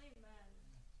purpose. Amen.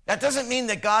 That doesn't mean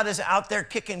that God is out there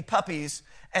kicking puppies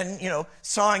and,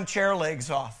 sawing chair legs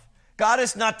off. God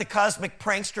is not the cosmic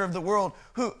prankster of the world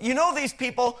who, these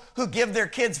people who give their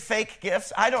kids fake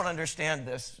gifts? I don't understand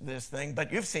this thing,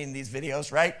 but you've seen these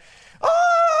videos, right?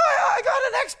 Oh, I got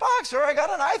an Xbox or I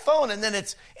got an iPhone, and then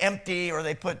it's empty, or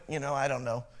they put, I don't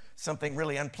know, something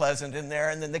really unpleasant in there,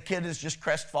 and then the kid is just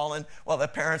crestfallen while the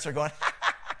parents are going,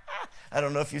 I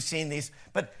don't know if you've seen these,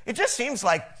 but it just seems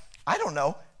like, I don't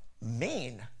know,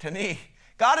 mean to me.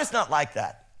 God is not like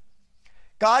that.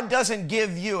 God doesn't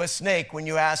give you a snake when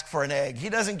you ask for an egg. He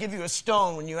doesn't give you a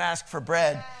stone when you ask for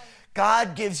bread.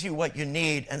 God gives you what you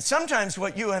need. And sometimes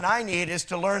what you and I need is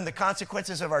to learn the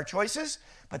consequences of our choices,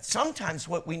 but sometimes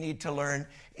what we need to learn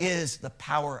is the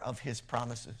power of his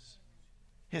promises,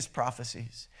 his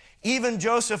prophecies. Even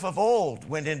Joseph of old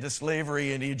went into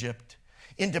slavery in Egypt,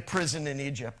 into prison in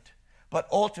Egypt, but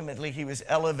ultimately he was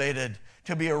elevated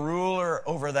to be a ruler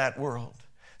over that world.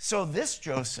 So this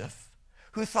Joseph,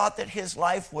 who thought that his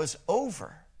life was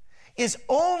over, is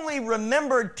only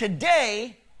remembered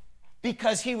today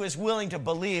because he was willing to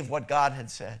believe what God had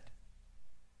said.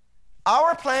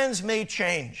 Our plans may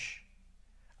change.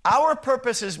 Our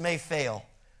purposes may fail.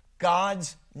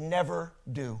 God's never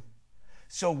do.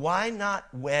 So why not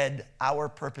wed our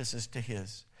purposes to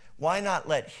his? Why not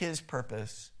let his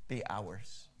purpose be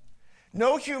ours?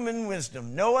 No human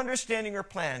wisdom, no understanding or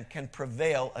plan can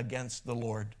prevail against the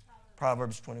Lord.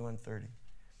 Proverbs 21:30.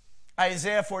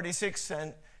 Isaiah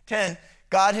 46:10,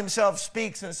 God himself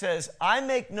speaks and says, I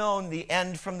make known the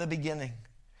end from the beginning.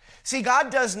 See, God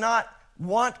does not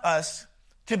want us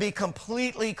to be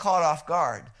completely caught off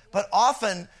guard, but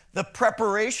often the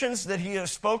preparations that he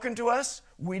has spoken to us,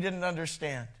 we didn't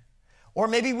understand. Or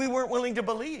maybe we weren't willing to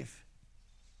believe.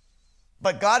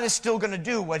 But God is still going to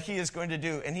do what he is going to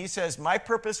do. And he says, my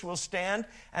purpose will stand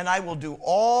and I will do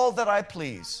all that I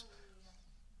please.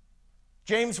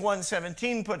 James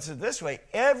 1:17 puts it this way,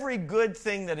 every good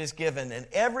thing that is given and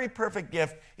every perfect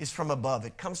gift is from above.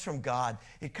 It comes from God.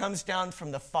 It comes down from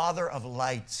the Father of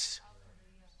lights,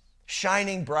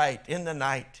 shining bright in the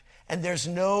night. And there's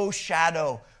no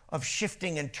shadow of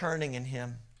shifting and turning in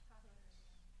him.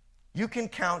 You can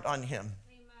count on him,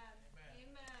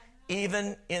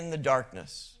 even in the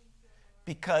darkness,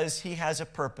 because he has a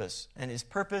purpose, and his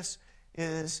purpose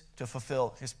is to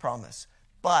fulfill his promise.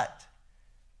 But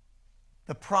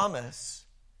the promise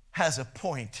has a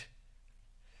point.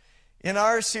 In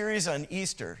our series on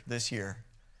Easter this year,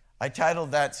 I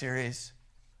titled that series,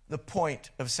 The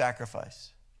Point of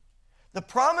Sacrifice. The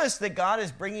promise that God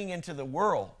is bringing into the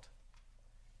world,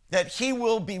 that he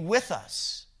will be with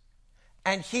us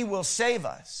and he will save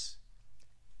us,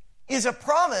 is a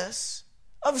promise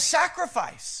of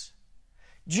sacrifice.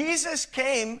 Jesus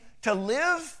came to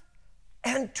live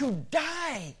and to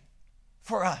die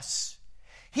for us.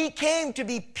 He came to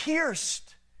be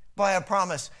pierced by a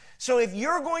promise. So if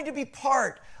you're going to be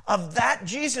part of that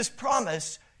Jesus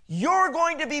promise, you're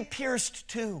going to be pierced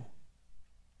too.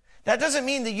 That doesn't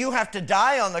mean that you have to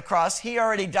die on the cross. He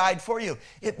already died for you.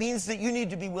 It means that you need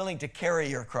to be willing to carry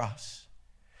your cross.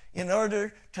 In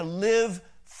order to live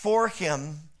for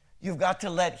him, you've got to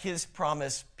let his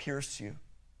promise pierce you.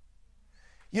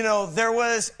 You know, there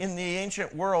was in the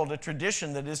ancient world a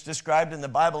tradition that is described in the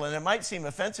Bible, and it might seem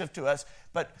offensive to us,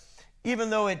 but even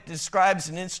though it describes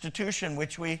an institution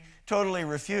which we totally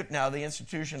refute now, the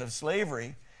institution of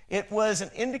slavery, it was an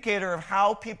indicator of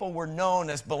how people were known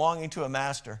as belonging to a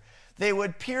master. They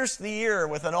would pierce the ear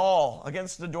with an awl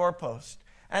against the doorpost,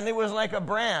 and it was like a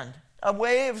brand, a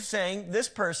way of saying this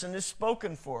person is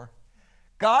spoken for.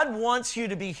 God wants you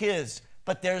to be his,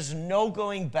 but there's no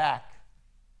going back.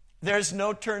 There's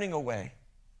no turning away.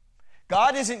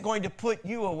 God isn't going to put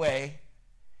you away.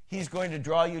 He's going to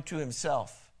draw you to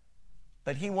himself.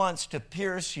 But he wants to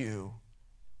pierce you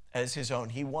as his own.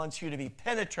 He wants you to be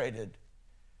penetrated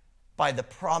by the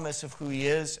promise of who he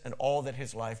is and all that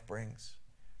his life brings,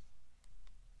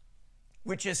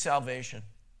 which is salvation.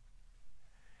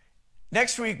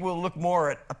 Next week, we'll look more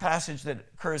at a passage that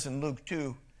occurs in Luke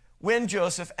 2, when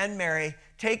Joseph and Mary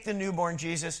take the newborn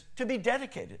Jesus to be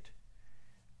dedicated.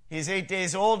 He's 8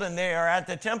 days old, and they are at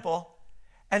the temple,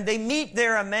 and they meet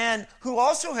there a man who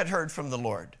also had heard from the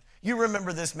Lord. You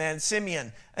remember this man,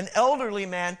 Simeon, an elderly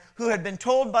man who had been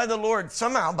told by the Lord,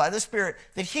 somehow by the Spirit,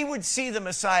 that he would see the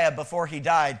Messiah before he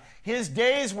died. His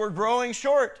days were growing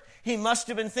short. He must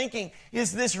have been thinking,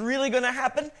 is this really going to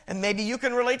happen? And maybe you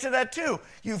can relate to that too.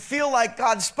 You feel like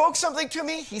God spoke something to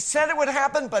me. He said it would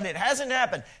happen, but it hasn't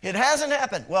happened. It hasn't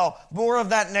happened. Well, more of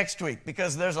that next week,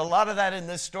 because there's a lot of that in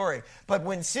this story. But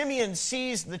when Simeon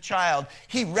sees the child,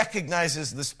 he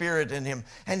recognizes the Spirit in him,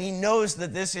 and he knows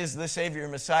that this is the Savior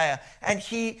Messiah. And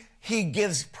he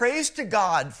gives praise to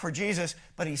God for Jesus,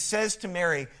 but he says to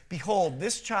Mary, behold,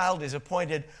 this child is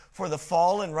appointed for the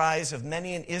fall and rise of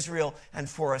many in Israel and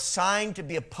for a sign to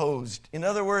be opposed. In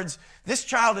other words, this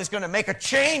child is going to make a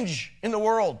change in the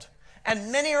world,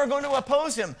 and many are going to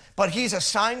oppose him, but he's a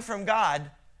sign from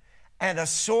God, and a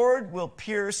sword will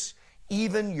pierce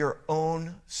even your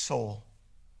own soul.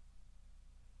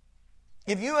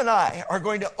 If you and I are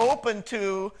going to open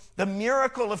to the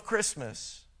miracle of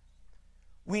Christmas,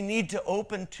 we need to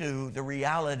open to the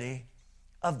reality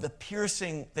of the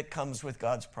piercing that comes with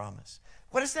God's promise.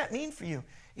 What does that mean for you?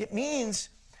 It means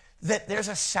that there's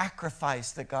a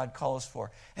sacrifice that God calls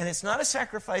for. And it's not a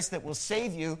sacrifice that will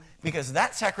save you because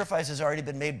that sacrifice has already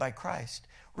been made by Christ.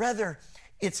 Rather,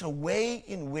 it's a way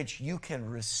in which you can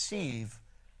receive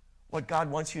what God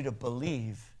wants you to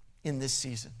believe in this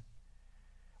season.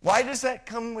 Why does that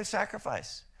come with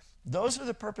sacrifice? Those are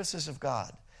the purposes of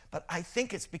God. But I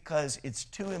think it's because it's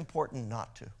too important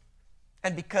not to.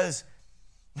 And because,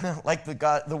 like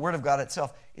the Word of God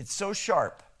itself, it's so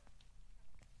sharp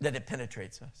that it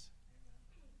penetrates us.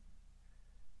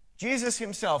 Jesus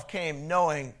himself came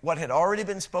knowing what had already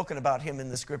been spoken about him in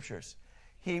the Scriptures.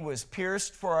 He was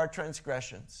pierced for our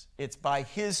transgressions. It's by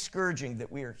his scourging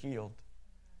that we are healed.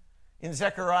 In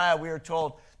Zechariah, we are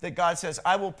told that God says,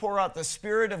 I will pour out the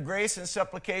spirit of grace and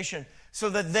supplication so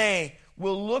that they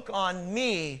will look on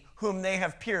me whom they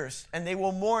have pierced, and they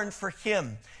will mourn for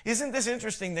him. Isn't this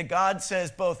interesting that God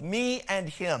says both me and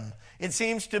him? It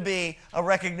seems to be a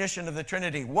recognition of the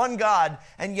Trinity. One God,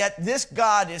 and yet this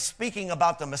God is speaking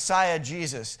about the Messiah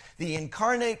Jesus, the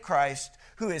incarnate Christ,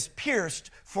 who is pierced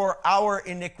for our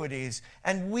iniquities.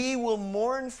 And we will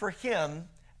mourn for him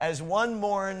as one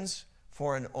mourns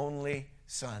for an only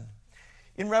son.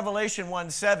 In Revelation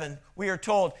 1:7, we are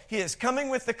told he is coming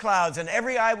with the clouds and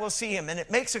every eye will see him. And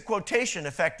it makes a quotation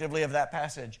effectively of that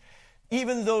passage.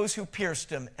 Even those who pierced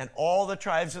him and all the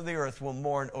tribes of the earth will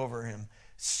mourn over him.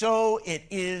 So it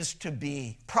is to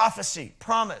be. Prophecy,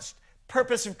 promised,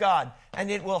 purpose of God, and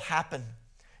it will happen.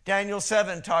 Daniel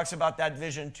 7 talks about that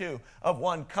vision too, of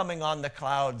one coming on the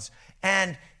clouds.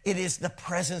 And it is the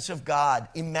presence of God,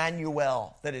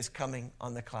 Emmanuel, that is coming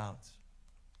on the clouds.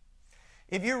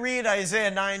 If you read Isaiah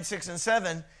 9, 6, and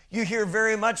 7, you hear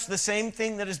very much the same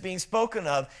thing that is being spoken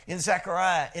of in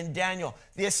Zechariah, in Daniel.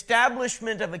 The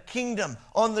establishment of a kingdom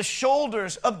on the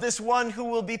shoulders of this one who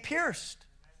will be pierced.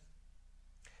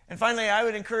 And finally, I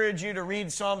would encourage you to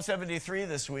read Psalm 73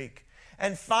 this week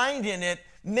and find in it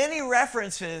many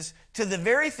references to the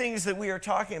very things that we are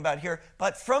talking about here,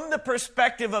 but from the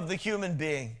perspective of the human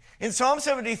being. In Psalm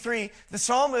 73, the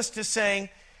psalmist is saying,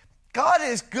 God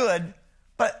is good,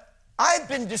 but I've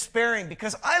been despairing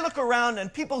because I look around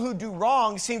and people who do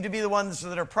wrong seem to be the ones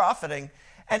that are profiting.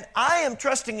 And I am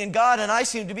trusting in God and I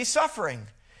seem to be suffering.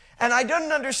 And I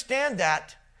didn't understand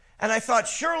that. And I thought,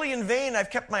 surely in vain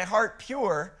I've kept my heart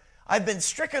pure. I've been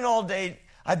stricken all day.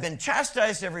 I've been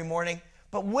chastised every morning.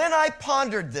 But when I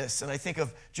pondered this, and I think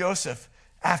of Joseph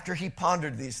after he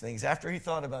pondered these things, after he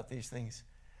thought about these things,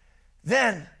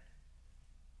 then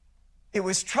it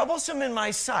was troublesome in my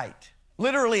sight.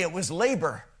 Literally, it was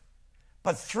labor.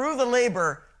 But through the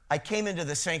labor, I came into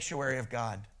the sanctuary of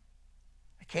God.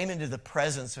 I came into the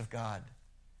presence of God.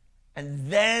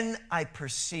 And then I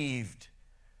perceived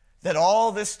that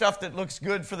all this stuff that looks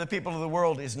good for the people of the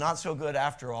world is not so good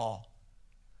after all.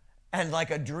 And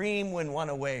like a dream when one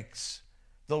awakes,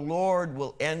 the Lord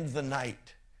will end the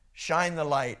night, shine the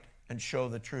light, and show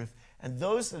the truth. And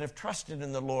those that have trusted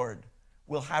in the Lord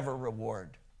will have a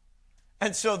reward.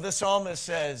 And so the psalmist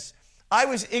says, I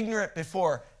was ignorant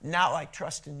before, now I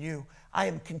trust in you. I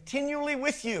am continually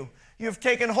with you. You have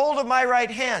taken hold of my right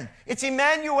hand. It's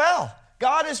Emmanuel.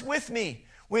 God is with me.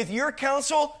 With your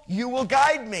counsel, you will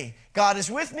guide me. God is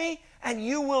with me, and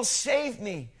you will save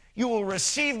me. You will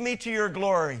receive me to your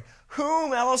glory.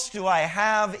 Whom else do I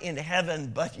have in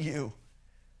heaven but you?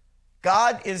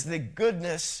 God is the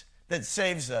goodness that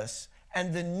saves us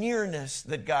and the nearness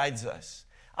that guides us.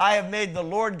 I have made the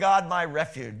Lord God my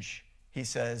refuge, he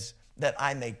says, that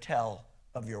I may tell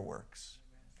of your works.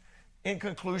 In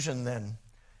conclusion then,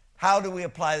 how do we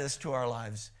apply this to our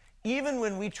lives? Even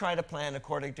when we try to plan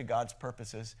according to God's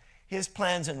purposes, his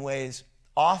plans and ways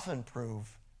often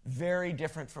prove very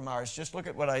different from ours. Just look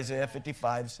at what Isaiah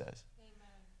 55 says. Amen.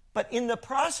 But in the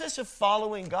process of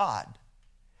following God,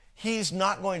 he's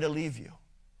not going to leave you.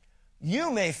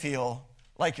 You may feel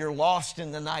like you're lost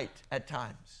in the night at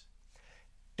times.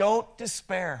 Don't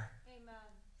despair.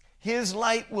 His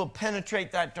light will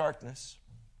penetrate that darkness.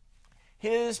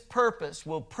 His purpose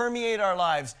will permeate our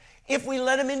lives if we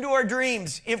let him into our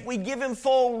dreams, if we give him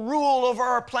full rule over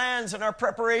our plans and our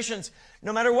preparations,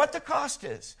 no matter what the cost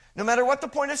is, no matter what the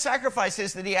point of sacrifice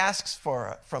is that he asks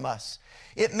from us.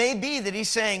 It may be that he's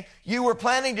saying, you were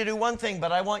planning to do one thing,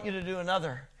 but I want you to do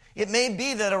another. It may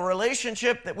be that a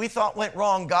relationship that we thought went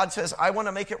wrong, God says, I want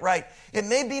to make it right. It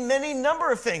may be any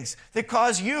number of things that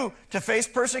cause you to face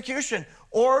persecution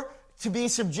or to be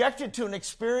subjected to an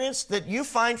experience that you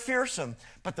find fearsome.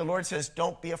 But the Lord says,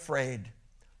 don't be afraid.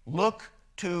 Look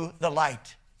to the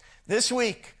light. This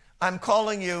week, I'm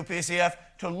calling you, PCF,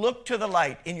 to look to the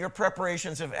light in your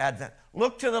preparations of Advent.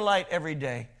 Look to the light every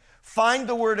day. Find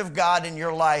the Word of God in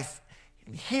your life.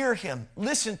 Hear him.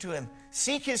 Listen to him.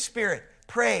 Seek his Spirit.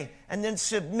 pray, and then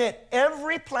submit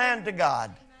every plan to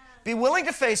God. Be willing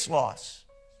to face loss.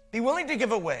 Be willing to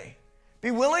give away.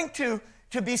 Be willing to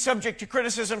be subject to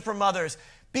criticism from others.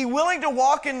 Be willing to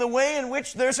walk in the way in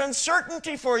which there's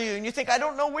uncertainty for you. And you think, I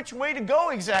don't know which way to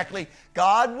go exactly.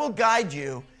 God will guide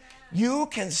you. You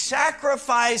can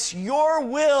sacrifice your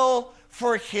will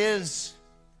for His.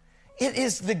 It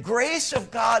is the grace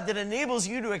of God that enables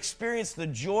you to experience the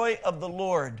joy of the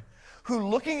Lord, who,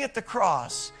 looking at the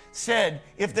cross, said,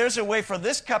 if there's a way for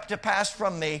this cup to pass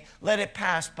from me, let it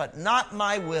pass, but not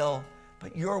my will,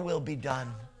 but your will be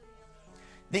done.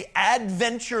 The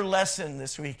adventure lesson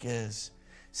this week is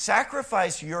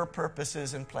sacrifice your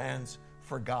purposes and plans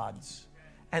for God's,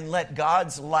 and let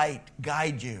God's light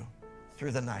guide you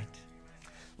through the night.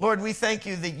 Lord, we thank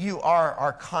you that you are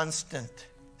our constant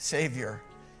Savior,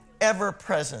 ever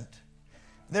present.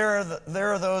 There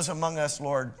are those among us,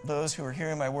 Lord, those who are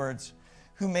hearing my words,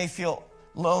 who may feel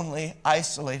lonely,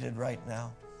 isolated right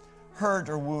now, hurt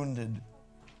or wounded.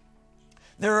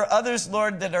 There are others,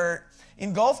 Lord, that are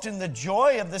engulfed in the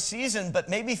joy of the season, but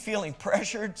maybe feeling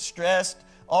pressured, stressed,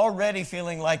 already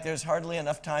feeling like there's hardly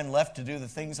enough time left to do the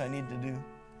things I need to do.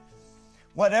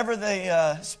 Whatever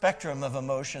the spectrum of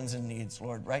emotions and needs,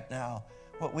 Lord, right now,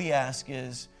 what we ask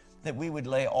is that we would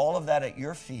lay all of that at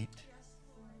your feet,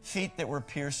 feet that were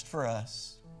pierced for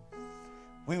us.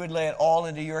 We would lay it all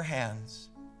into your hands,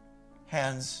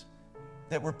 hands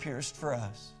that were pierced for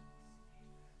us.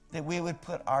 That we would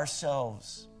put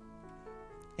ourselves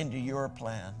into your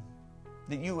plan.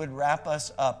 That you would wrap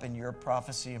us up in your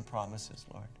prophecy and promises,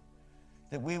 Lord.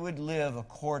 That we would live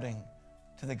according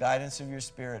to the guidance of your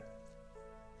Spirit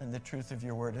and the truth of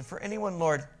your word. And for anyone,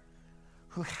 Lord,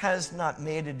 who has not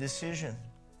made a decision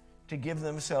to give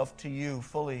themselves to you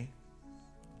fully,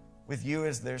 with you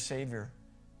as their Savior,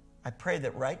 I pray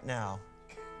that right now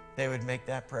they would make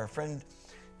that prayer. Friend,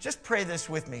 just pray this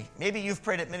with me. Maybe you've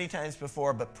prayed it many times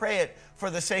before, but pray it for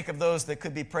the sake of those that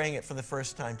could be praying it for the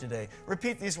first time today.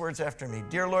 Repeat these words after me.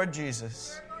 Dear Lord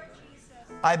Jesus,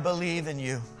 I believe in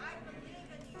you.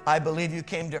 I believe you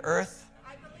came to earth.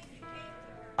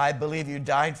 I believe you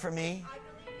died for me.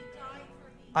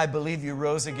 I believe you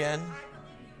rose again.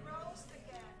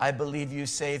 I believe you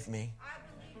saved me.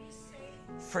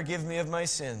 Forgive me of my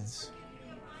sins.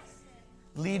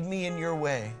 Lead me in your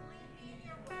way.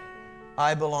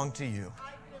 I belong to you.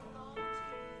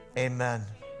 Amen.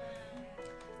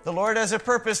 The Lord has a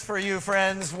purpose for you,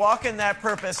 friends. Walk in that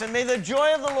purpose. And may the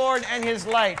joy of the Lord and His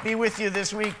light be with you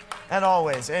this week and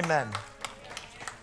always. Amen.